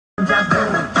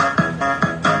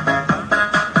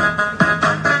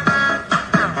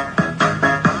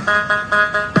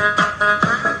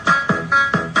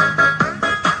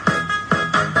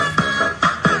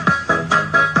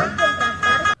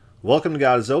Welcome to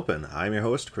God is Open. I'm your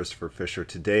host, Christopher Fisher.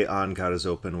 Today on God is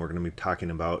Open, we're going to be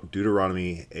talking about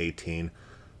Deuteronomy 18,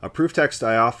 a proof text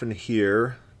I often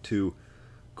hear to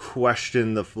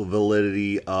question the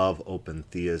validity of open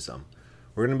theism.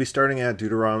 We're going to be starting at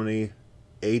Deuteronomy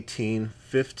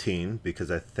 18:15 because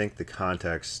I think the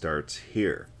context starts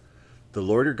here. The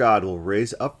Lord your God will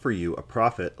raise up for you a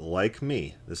prophet like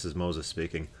me, this is Moses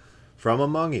speaking, from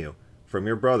among you, from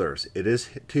your brothers. It is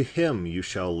to him you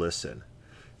shall listen.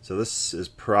 So this is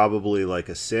probably like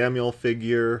a Samuel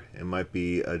figure. It might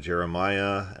be a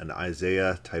Jeremiah, an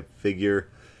Isaiah type figure.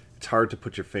 It's hard to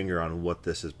put your finger on what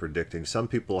this is predicting. Some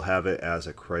people have it as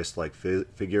a Christ-like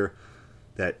figure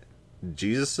that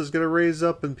Jesus is going to raise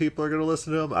up and people are going to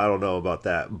listen to him. I don't know about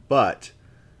that, but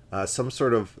some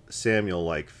sort of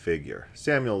Samuel-like figure.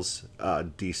 Samuel's a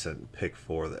decent pick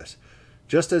for this.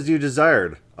 Just as you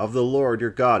desired of the Lord your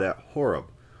God at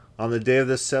Horeb, on the day of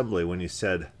the assembly, when you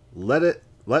said,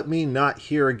 Let me not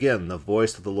hear again the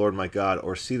voice of the Lord my God,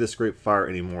 or see this great fire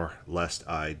anymore, lest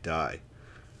I die.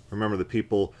 Remember, the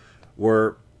people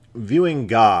were viewing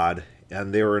God,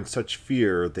 and they were in such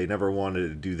fear, they never wanted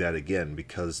to do that again,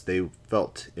 because they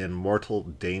felt in mortal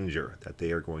danger that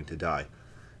they are going to die.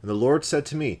 And the Lord said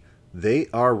to me, They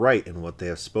are right in what they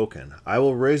have spoken. I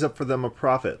will raise up for them a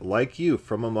prophet like you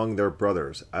from among their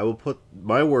brothers. I will put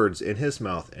my words in his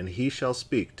mouth, and he shall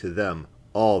speak to them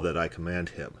all that I command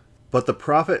him. But the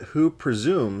prophet who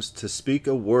presumes to speak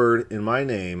a word in my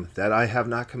name that I have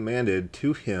not commanded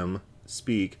to him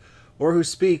speak, or who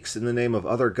speaks in the name of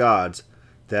other gods,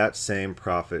 that same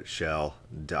prophet shall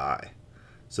die.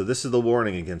 So this is the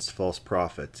warning against false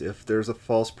prophets. If there's a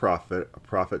false prophet, a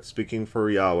prophet speaking for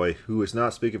Yahweh, who is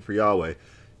not speaking for Yahweh,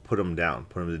 put him down,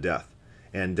 put him to death.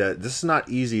 And this is not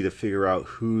easy to figure out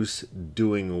who's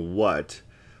doing what.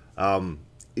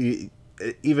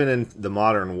 Even in the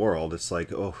modern world, it's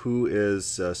like, oh, who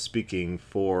is speaking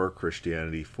for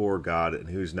Christianity, for God, and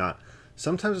who's not?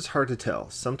 Sometimes it's hard to tell.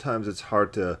 Sometimes it's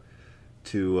hard to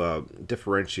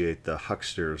differentiate the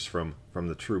hucksters from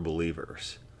the true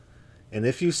believers. And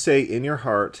if you say in your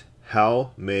heart,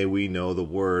 how may we know the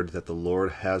word that the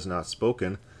Lord has not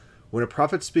spoken? When a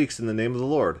prophet speaks in the name of the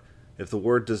Lord, if the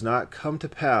word does not come to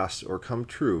pass or come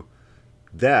true,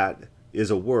 that is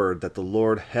a word that the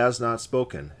Lord has not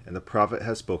spoken, and the prophet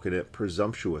has spoken it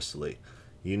presumptuously.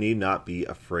 You need not be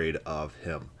afraid of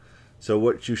him. So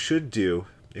what you should do,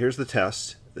 here's the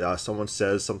test. Someone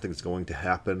says something's going to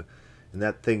happen, and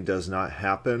that thing does not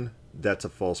happen. That's a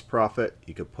false prophet.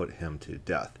 You could put him to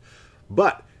death.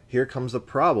 But here comes the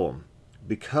problem.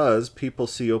 Because people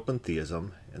see open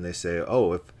theism, and they say,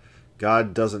 oh, if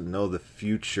God doesn't know the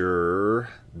future,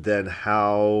 then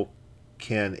how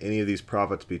can any of these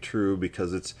prophets be true,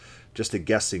 because it's just a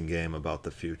guessing game about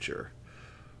the future?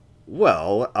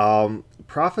 Well,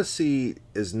 prophecy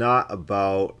is not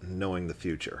about knowing the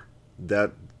future.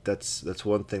 That's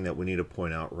one thing that we need to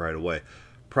point out right away.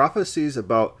 Prophecy is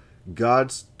about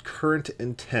God's current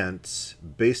intents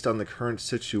based on the current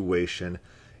situation,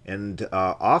 and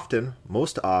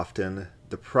most often,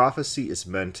 the prophecy is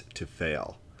meant to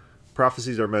fail.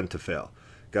 Prophecies are meant to fail.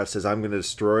 God says, I'm going to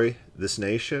destroy this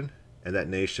nation, and that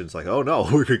nation's like, oh no,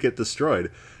 we're going to get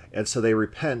destroyed. And so they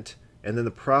repent, and then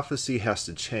the prophecy has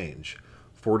to change.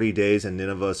 40 days and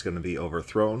Nineveh is going to be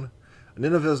overthrown.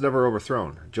 Nineveh is never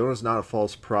overthrown. Jonah's not a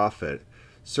false prophet.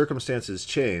 Circumstances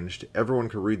changed. Everyone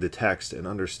can read the text and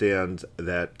understand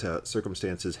that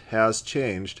circumstances has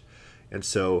changed. And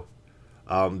so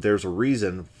there's a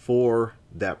reason for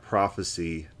that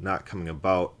prophecy not coming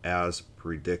about as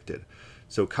predicted.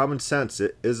 So common sense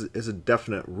is a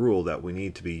definite rule that we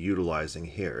need to be utilizing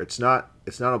here. It's not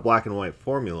a black and white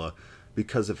formula,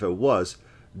 because if it was,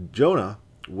 Jonah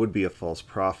would be a false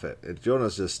prophet. And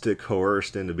Jonah's just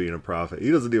coerced into being a prophet. He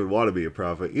doesn't even want to be a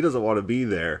prophet. He doesn't want to be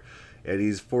there. And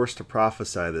he's forced to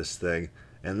prophesy this thing.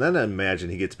 And then imagine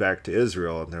he gets back to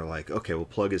Israel, and they're like, okay, we'll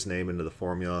plug his name into the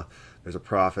formula. There's a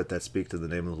prophet that speaks in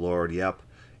the name of the Lord. Yep.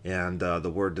 And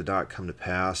the word did not come to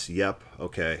pass. Yep.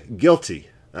 Okay. Guilty.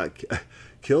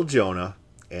 Killed Jonah,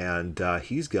 and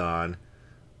he's gone.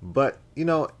 But,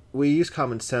 we use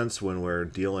common sense when we're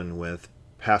dealing with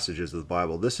passages of the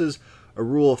Bible. This is a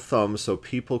rule of thumb so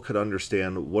people could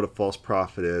understand what a false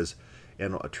prophet is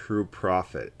and a true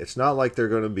prophet. It's not like they're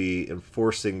going to be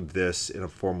enforcing this in a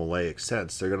formulaic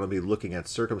sense. They're going to be looking at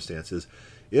circumstances.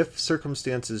 If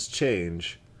circumstances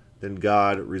change, then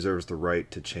God reserves the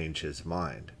right to change his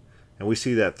mind. And we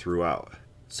see that throughout.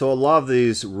 So a lot of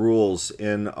these rules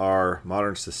in our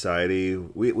modern society,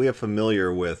 we are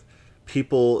familiar with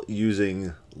people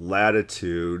using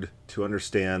latitude to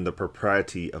understand the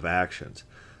propriety of actions.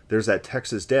 There's that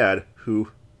Texas dad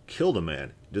who killed a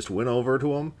man, just went over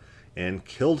to him and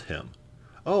killed him.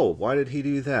 Oh, why did he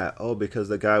do that? Oh, because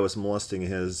the guy was molesting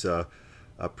his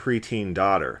preteen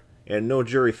daughter, and no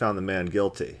jury found the man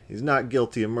guilty. He's not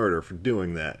guilty of murder for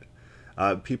doing that.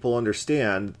 People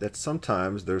understand that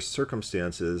sometimes there's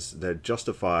circumstances that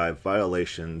justify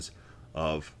violations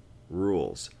of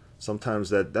rules. Sometimes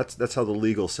that's how the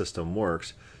legal system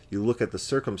works. You look at the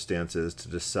circumstances to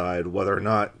decide whether or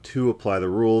not to apply the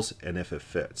rules and if it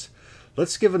fits.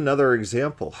 Let's give another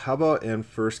example. How about in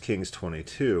 1 Kings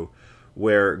 22,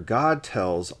 where God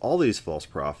tells all these false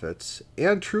prophets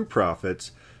and true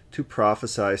prophets to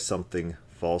prophesy something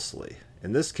falsely.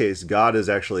 In this case, God is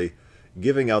actually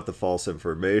giving out the false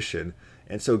information,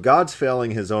 and so God's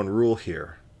failing his own rule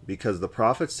here, because the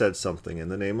prophet said something in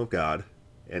the name of God,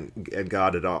 and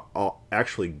God had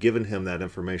actually given him that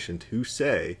information to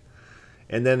say,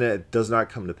 and then it does not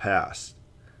come to pass.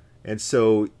 And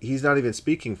so he's not even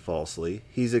speaking falsely.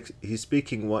 He's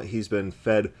speaking what he's been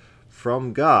fed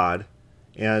from God,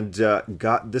 and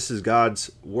this is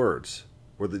God's words,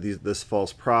 or this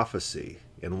false prophecy.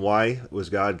 And why was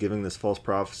God giving this false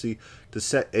prophecy? To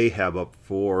set Ahab up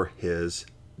for his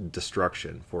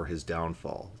destruction, for his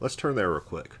downfall. Let's turn there real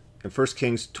quick. In 1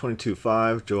 Kings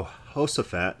 22:5,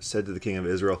 Jehoshaphat said to the king of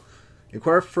Israel,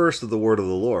 "Inquire first of the word of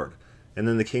the Lord." And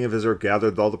then the king of Israel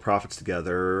gathered all the prophets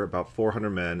together, about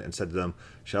 400 men, and said to them,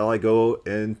 "Shall I go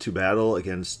into battle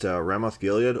against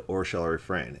Ramoth-Gilead, or shall I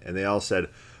refrain?" And they all said,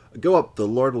 "Go up, the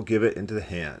Lord will give it into the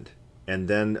hand." And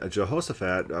then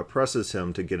Jehoshaphat presses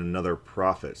him to get another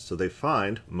prophet. So they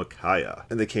find Micaiah.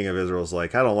 And the king of Israel is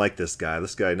like, "I don't like this guy.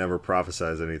 This guy never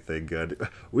prophesies anything good.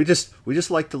 We just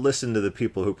like to listen to the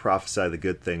people who prophesy the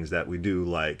good things that we do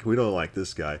like. We don't like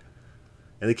this guy."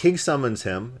 And the king summons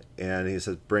him, and he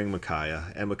says, "Bring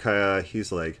Micaiah." And Micaiah,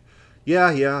 he's like,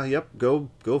 yep, go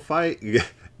fight.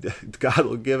 God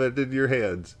will give it in your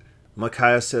hands.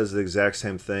 Micaiah says the exact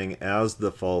same thing as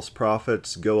the false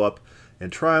prophets. "Go up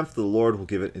and triumph, the Lord will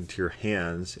give it into your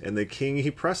hands." And the king,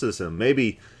 he presses him.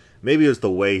 Maybe it was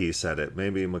the way he said it.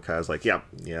 Maybe Micaiah's like, yeah,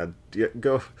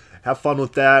 go have fun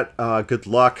with that. Good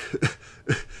luck.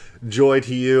 Joy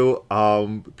to you.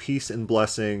 Peace and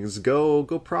blessings. Go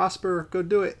prosper. Go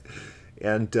do it.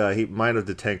 And he might have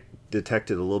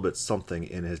detected a little bit something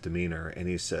in his demeanor. And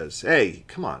he says, "Hey,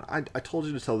 come on. I told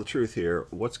you to tell the truth here.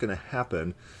 What's going to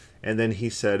happen?" And then he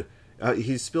said,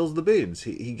 he spills the beans.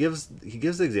 He gives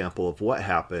the example of what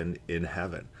happened in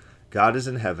heaven. God is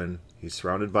in heaven. He's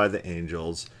surrounded by the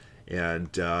angels.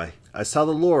 And I saw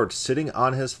the Lord sitting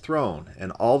on his throne,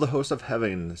 and all the host of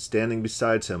heaven standing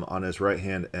beside him on his right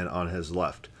hand and on his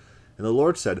left. And the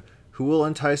Lord said, "Who will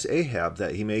entice Ahab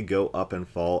that he may go up and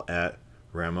fall at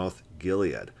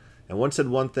Ramoth-Gilead?" And one said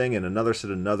one thing, and another said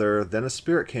another. Then a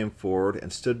spirit came forward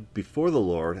and stood before the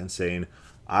Lord, and saying,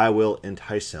 "I will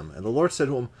entice him." And the Lord said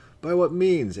to him, "By what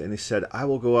means?" And he said, "I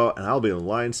will go out, and I'll be a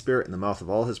lion spirit in the mouth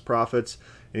of all his prophets."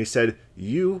 And he said,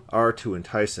 "You are to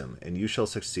entice him, and you shall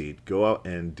succeed. Go out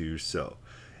and do so."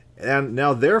 And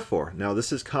now therefore,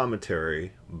 this is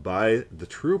commentary by the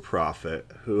true prophet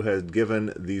who has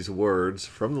given these words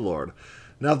from the Lord.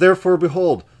 "Now therefore,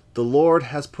 behold, the Lord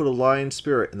has put a lion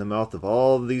spirit in the mouth of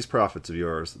all these prophets of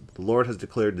yours. The Lord has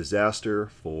declared disaster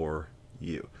for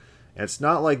you." And it's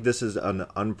not like this is an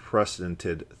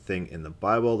unprecedented thing in the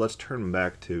Bible. Let's turn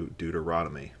back to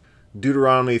Deuteronomy.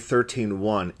 Deuteronomy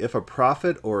 13:1. "If a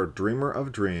prophet or a dreamer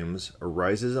of dreams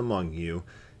arises among you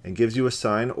and gives you a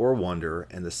sign or wonder,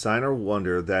 and the sign or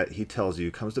wonder that he tells you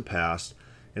comes to pass,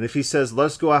 and if he says, 'Let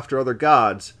us go after other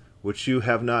gods, which you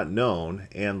have not known,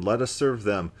 and let us serve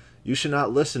them,' you should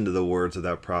not listen to the words of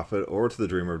that prophet or to the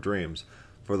dreamer of dreams.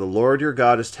 For the Lord your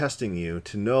God is testing you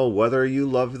to know whether you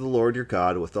love the Lord your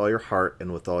God with all your heart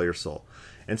and with all your soul."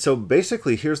 And so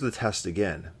basically, here's the test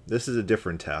again. This is a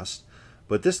different test.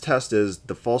 But this test is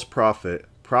the false prophet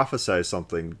prophesies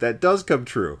something that does come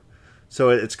true. So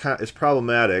it's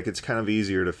problematic. It's kind of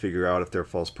easier to figure out if they're a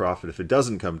false prophet if it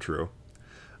doesn't come true.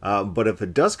 But if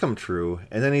it does come true,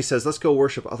 and then he says, "Let's go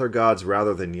worship other gods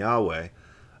rather than Yahweh,"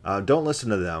 don't listen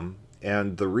to them.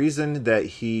 And the reason that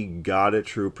he got it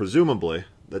true, presumably,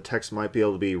 the text might be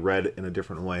able to be read in a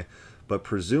different way, but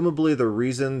presumably the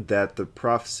reason that the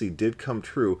prophecy did come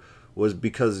true was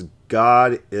because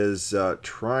God is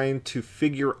trying to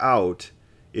figure out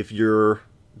if you're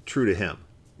true to him.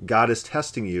 God is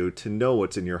testing you to know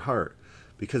what's in your heart,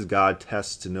 because God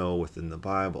tests to know within the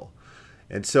Bible.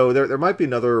 And so there might be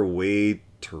another way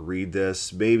to read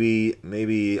this. Maybe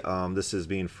this is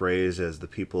being phrased as the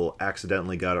people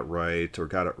accidentally got it right, or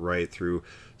got it right through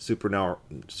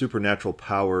supernatural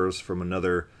powers from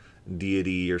another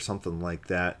deity or something like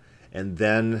that. And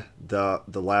then the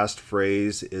last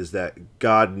phrase is that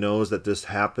God knows that this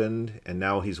happened, and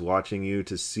now he's watching you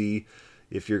to see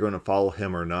if you're going to follow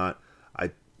him or not.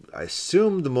 I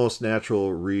assume the most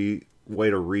natural way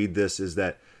to read this is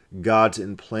that God's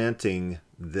implanting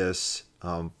this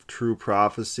true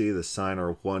prophecy, the sign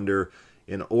or wonder,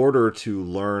 in order to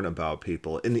learn about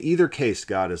people. In either case,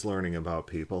 God is learning about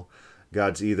people.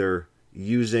 God's either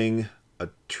using a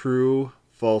true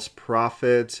false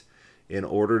prophet in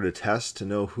order to test to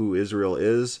know who Israel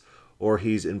is, or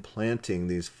he's implanting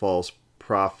these false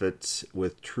prophets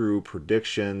with true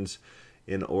predictions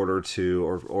in order to,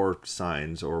 or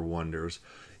signs or wonders,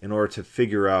 in order to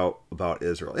figure out about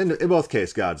Israel. In both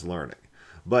cases, God's learning.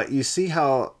 But you see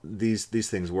how these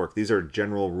things work. These are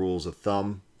general rules of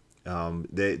thumb.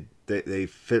 They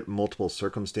fit multiple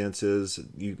circumstances.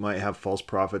 You might have false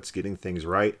prophets getting things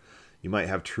right. You might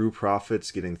have true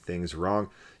prophets getting things wrong.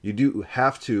 You do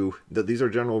have to, these are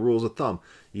general rules of thumb,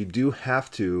 you do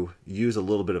have to use a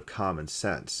little bit of common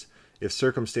sense. If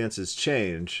circumstances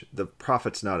change, the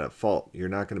prophet's not at fault. You're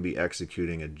not going to be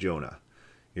executing a Jonah.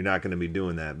 You're not going to be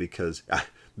doing that because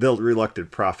the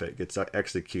reluctant prophet gets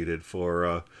executed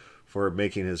for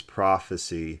making his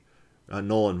prophecy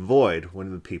null and void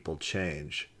when the people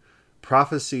change.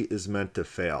 Prophecy is meant to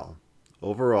fail.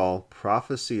 Overall,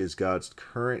 prophecy is God's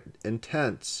current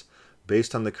intents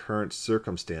based on the current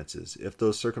circumstances. If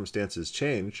those circumstances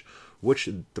change, which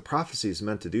the prophecy is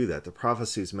meant to do that. The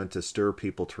prophecy is meant to stir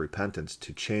people to repentance,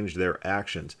 to change their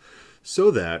actions, so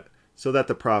that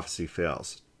the prophecy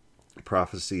fails.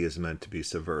 Prophecy is meant to be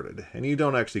subverted, and you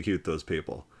don't execute those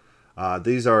people.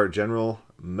 These are general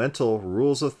mental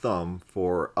rules of thumb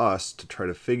for us to try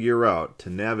to figure out, to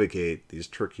navigate these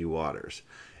tricky waters.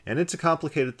 And it's a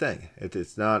complicated thing.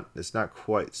 It's not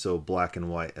quite so black and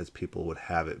white as people would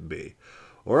have it be.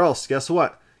 Or else, guess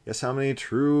what? Guess how many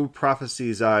true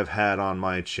prophecies I've had on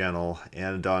my channel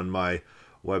and on my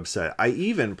website. I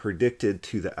even predicted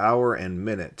to the hour and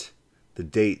minute the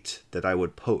date that I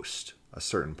would post a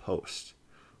certain post.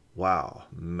 Wow,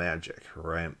 magic,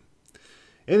 right?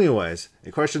 Anyways,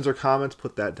 any questions or comments,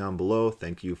 put that down below.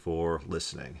 Thank you for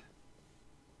listening.